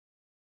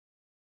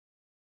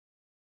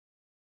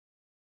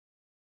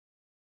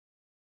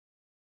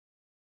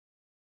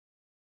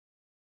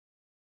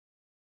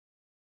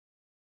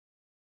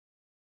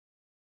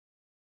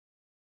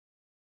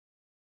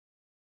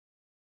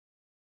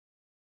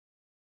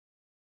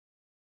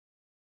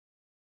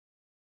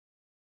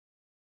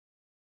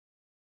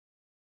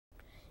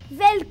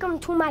Welcome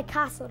to my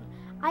castle.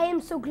 I am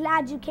so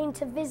glad you came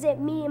to visit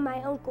me and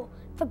my uncle,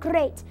 the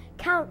great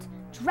Count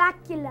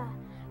Dracula.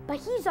 But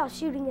he's off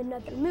shooting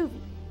another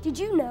movie. Did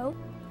you know?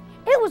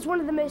 It was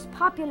one of the most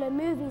popular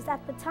movies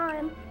at the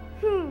time.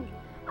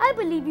 I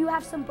believe you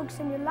have some books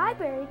in your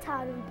library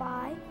titled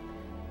by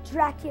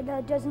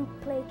Dracula Doesn't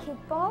Play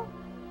Kickball,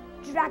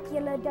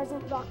 Dracula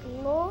Doesn't Rock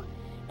and Roll,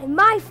 and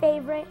my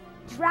favorite,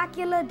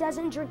 Dracula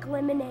Doesn't Drink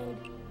Lemonade.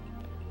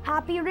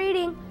 Happy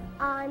reading.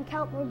 I'm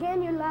Count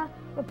Wagner,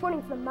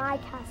 reporting from my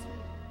castle.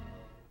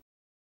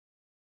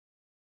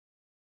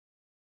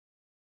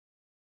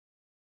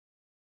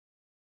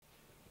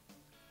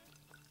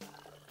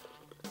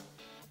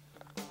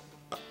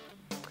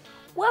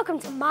 Welcome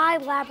to my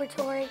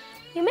laboratory.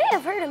 You may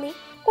have heard of me,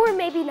 or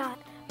maybe not,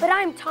 but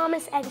I'm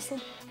Thomas Edison,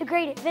 the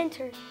great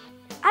inventor.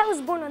 I was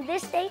born on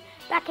this day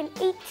back in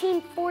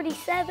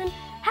 1847.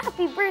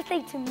 Happy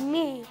birthday to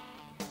me.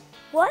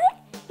 What?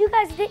 You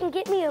guys didn't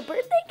get me a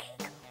birthday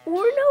cake? Or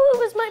know it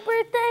was my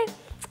birthday?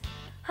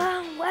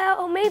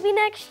 Well, maybe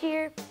next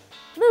year.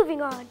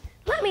 Moving on,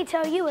 let me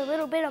tell you a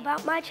little bit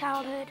about my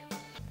childhood.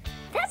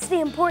 That's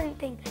the important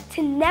thing,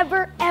 to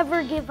never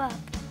ever give up.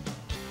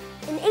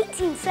 In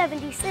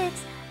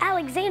 1876,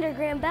 Alexander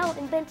Graham Bell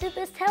invented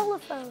this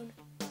telephone.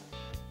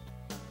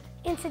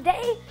 And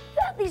today,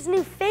 you have these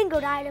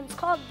newfangled items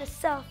called the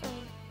cell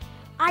phone.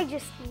 I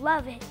just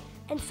love it.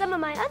 And some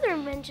of my other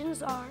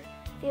inventions are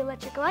the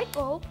electric light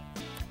bulb.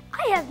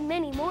 I have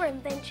many more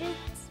inventions.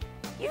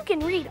 You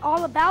can read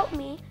all about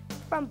me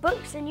from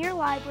books in your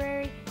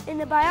library in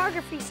the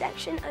biography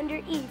section under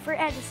E for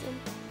Edison.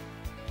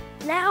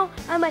 Now,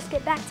 I must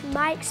get back to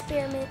my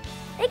experiment.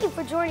 Thank you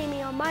for joining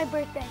me on my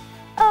birthday.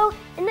 Oh,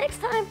 and next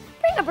time,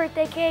 bring a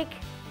birthday cake.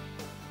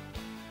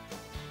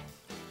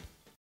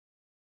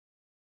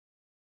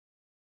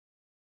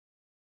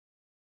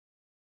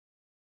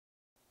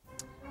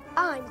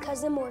 I'm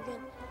Cousin Morgan,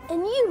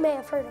 and you may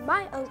have heard of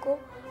my uncle,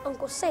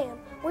 Uncle Sam,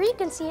 where you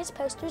can see his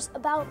posters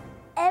about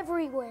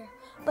everywhere.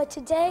 But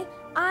today,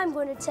 I'm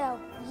going to tell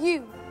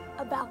you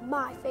about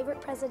my favorite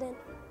president.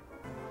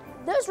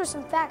 Those were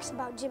some facts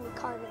about Jimmy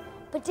Carter.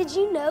 But did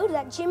you know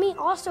that Jimmy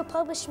also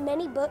published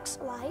many books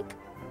like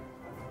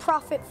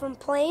Profit from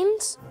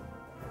Planes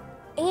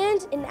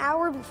and An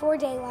Hour Before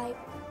Daylight?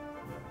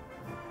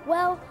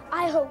 Well,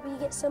 I hope we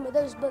get some of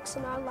those books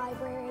in our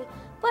library.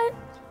 But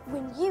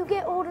when you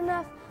get old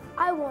enough,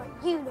 I want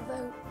you to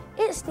vote.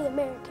 It's the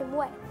American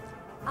way.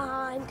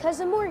 I'm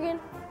Cousin Morgan,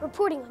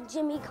 reporting on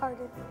Jimmy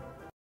Carter.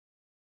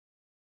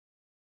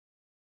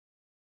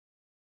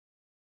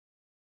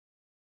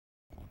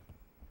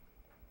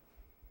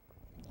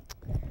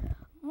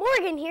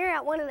 Morgan here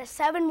at one of the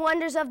 7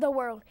 wonders of the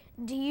world.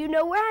 Do you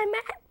know where I'm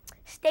at?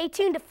 Stay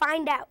tuned to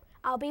find out.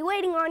 I'll be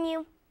waiting on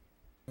you.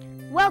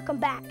 Welcome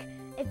back.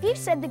 If you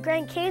said the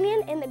Grand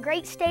Canyon in the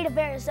great state of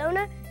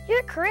Arizona,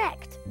 you're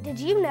correct. Did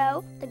you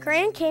know the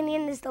Grand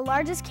Canyon is the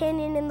largest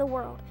canyon in the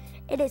world?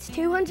 It is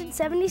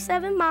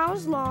 277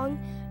 miles long,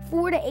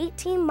 4 to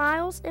 18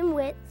 miles in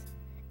width,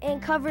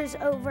 and covers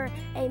over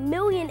 1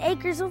 million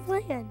acres of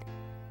land.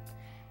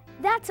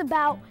 That's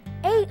about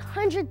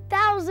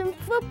 800,000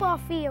 football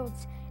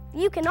fields.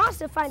 You can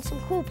also find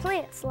some cool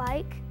plants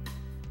like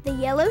the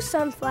yellow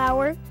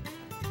sunflower,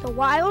 the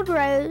wild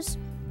rose,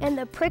 and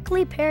the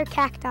prickly pear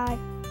cacti.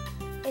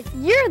 If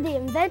you're the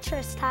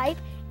adventurous type,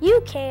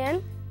 you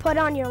can put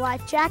on your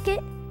life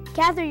jacket,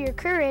 gather your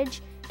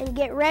courage, and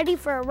get ready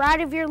for a ride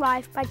of your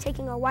life by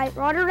taking a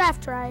whitewater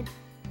raft ride.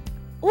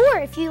 Or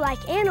if you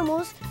like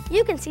animals,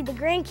 you can see the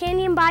Grand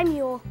Canyon by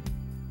mule.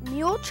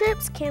 Mule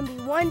trips can be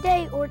 1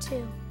 day or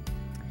 2.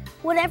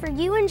 Whatever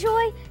you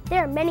enjoy,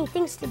 there are many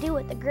things to do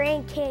at the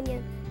Grand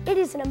Canyon. It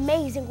is an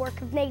amazing work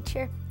of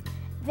nature.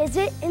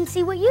 Visit and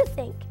see what you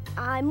think.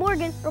 I'm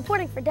Morgan,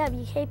 reporting for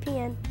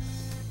WKPN.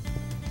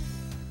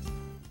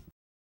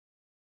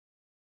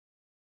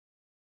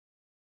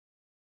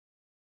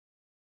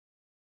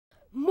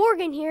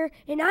 Morgan here,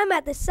 and I'm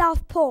at the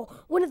South Pole,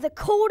 one of the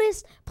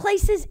coldest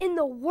places in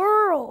the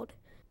world.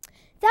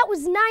 That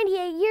was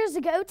 98 years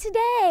ago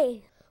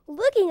today.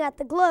 Looking at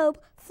the globe,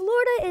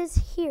 Florida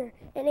is here,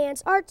 and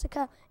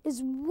Antarctica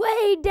is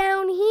way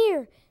down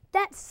here.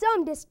 That's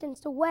some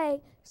distance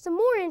away. Some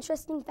more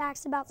interesting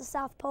facts about the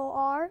South Pole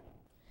are,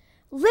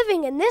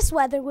 living in this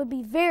weather would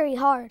be very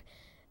hard,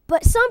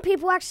 but some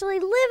people actually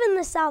live in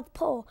the South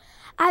Pole.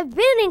 I've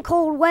been in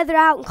cold weather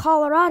out in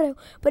Colorado,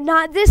 but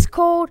not this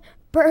cold.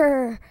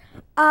 Brr.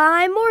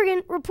 I'm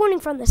Morgan, reporting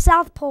from the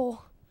South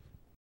Pole.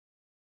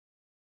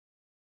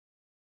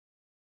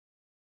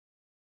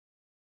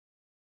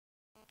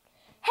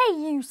 Hey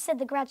you, said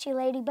the grouchy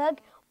ladybug.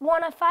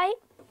 Wanna fight?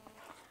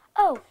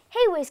 Oh,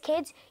 hey whiz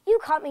kids, you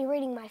caught me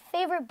reading my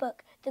favorite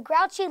book, The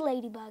Grouchy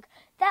Ladybug.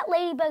 That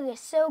ladybug is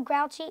so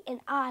grouchy,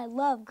 and I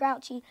love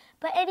grouchy.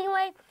 But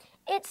anyway,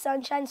 it's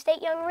Sunshine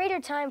State Young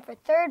Reader time for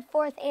 3rd,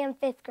 4th, and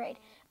 5th grade.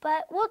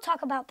 But we'll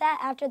talk about that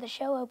after the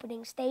show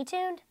opening. Stay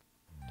tuned.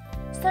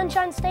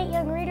 Sunshine State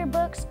Young Reader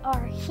books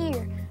are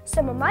here.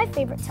 Some of my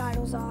favorite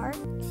titles are,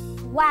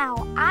 wow,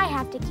 I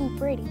have to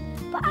keep reading.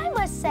 But I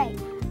must say,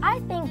 I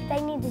think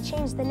they need to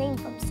change the name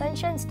from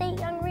Sunshine State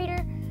Young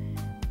Reader.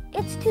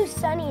 It's too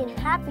sunny and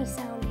happy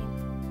sounding.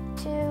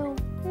 To,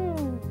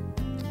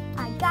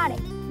 I got it,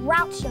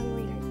 Grouch Young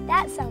Reader.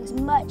 That sounds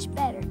much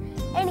better.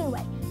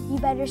 Anyway, you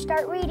better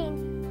start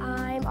reading.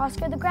 I'm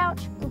Oscar the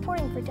Grouch,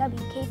 reporting for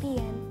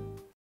WKPN.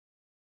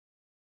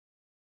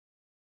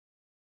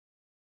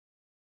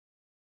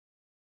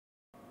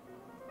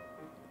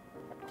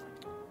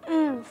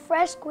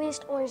 Fresh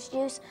squeezed orange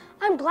juice.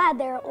 I'm glad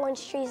there are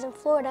orange trees in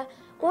Florida.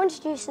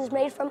 Orange juice is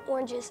made from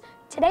oranges.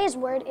 Today's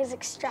word is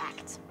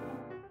extract.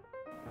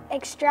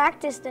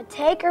 Extract is to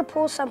take or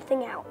pull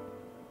something out.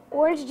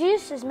 Orange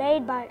juice is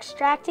made by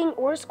extracting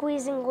or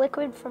squeezing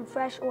liquid from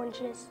fresh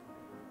oranges.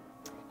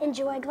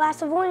 Enjoy a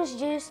glass of orange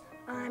juice.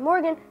 I'm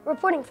Morgan,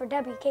 reporting for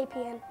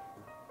WKPN.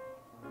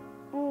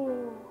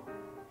 Ooh.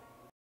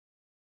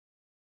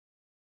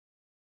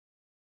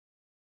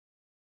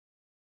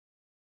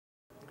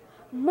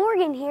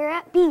 Morgan here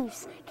at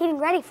Beefs, getting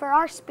ready for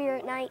our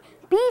Spirit Night.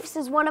 Beefs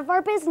is one of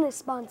our business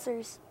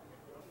sponsors.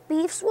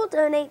 Beefs will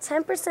donate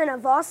 10%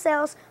 of all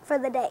sales for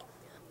the day.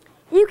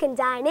 You can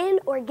dine in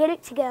or get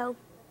it to go.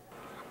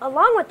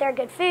 Along with their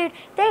good food,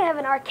 they have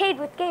an arcade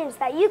with games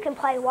that you can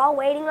play while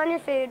waiting on your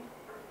food.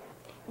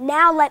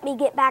 Now let me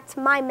get back to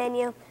my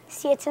menu.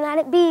 See you tonight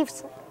at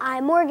Beefs.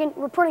 I'm Morgan,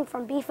 reporting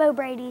from Beef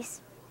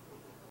O'Brady's.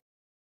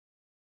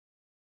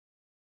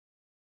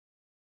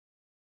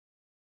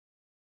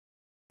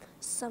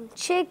 Some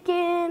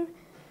chicken,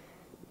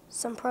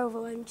 some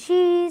provolone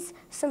cheese,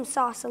 some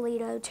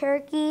Sausalito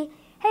turkey.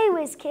 Hey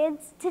Whiz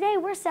Kids, today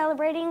we're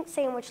celebrating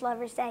Sandwich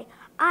Lovers Day.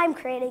 I'm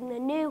creating the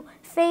new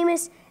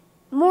famous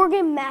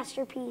Morgan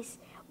masterpiece.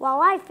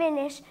 While I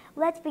finish,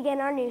 let's begin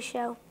our new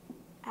show.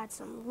 Add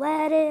some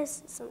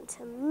lettuce, some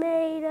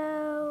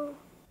tomato.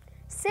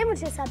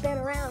 Sandwiches have been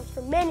around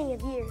for many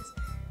years.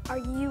 Are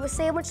you a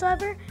sandwich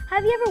lover?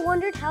 Have you ever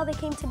wondered how they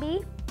came to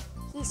be?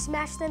 He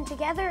smashed them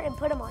together and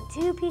put them on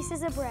 2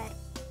 pieces of bread.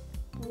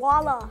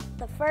 Voila,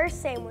 the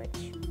first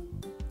sandwich.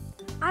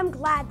 I'm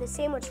glad the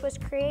sandwich was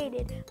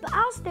created, but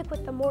I'll stick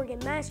with the Morgan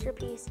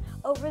masterpiece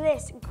over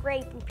this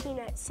grape and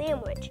peanut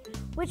sandwich.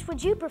 Which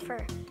would you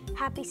prefer?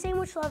 Happy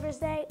Sandwich Lovers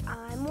Day.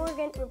 I'm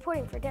Morgan,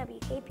 reporting for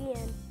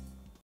WKPN.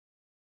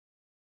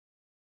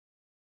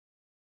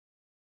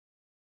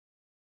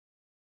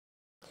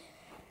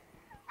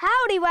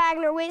 Howdy,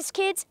 Wagner Whiz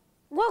Kids.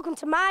 Welcome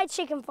to my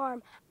chicken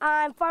farm.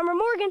 I'm Farmer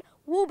Morgan.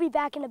 We'll be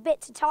back in a bit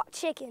to talk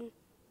chicken.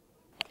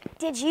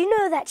 Did you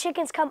know that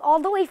chickens come all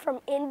the way from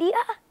India?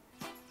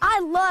 I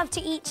love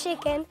to eat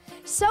chicken.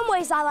 Some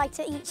ways I like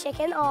to eat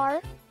chicken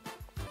are...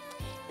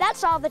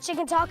 That's all the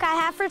chicken talk I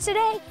have for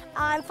today.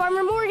 I'm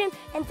Farmer Morgan,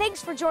 and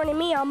thanks for joining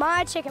me on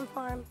my chicken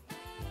farm.